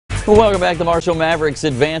Welcome back. The Marshall Mavericks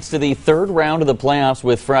advance to the third round of the playoffs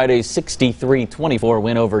with Friday's 63-24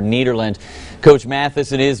 win over Nederland. Coach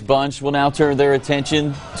Mathis and his bunch will now turn their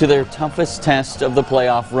attention to their toughest test of the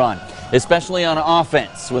playoff run, especially on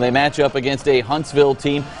offense when they match up against a Huntsville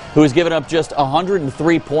team who has given up just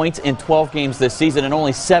 103 points in 12 games this season, and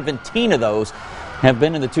only 17 of those have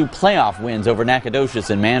been in the two playoff wins over Nacogdoches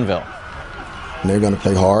and Manville. They're going to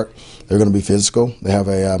play hard. They're going to be physical. They have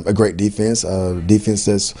a great defense, defense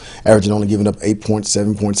that's averaging only giving up 8 points,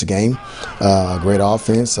 7 points a game. Great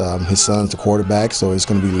offense. His son's the quarterback, so it's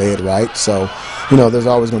going to be led right. So, you know, there's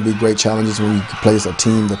always going to be great challenges when you play a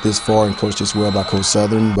team that this far and coached this well by Coach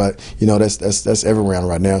Southern. But, you know, that's every round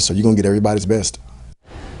right now, so you're going to get everybody's best.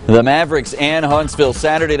 The Mavericks and Huntsville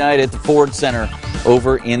Saturday night at the Ford Center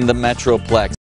over in the Metroplex.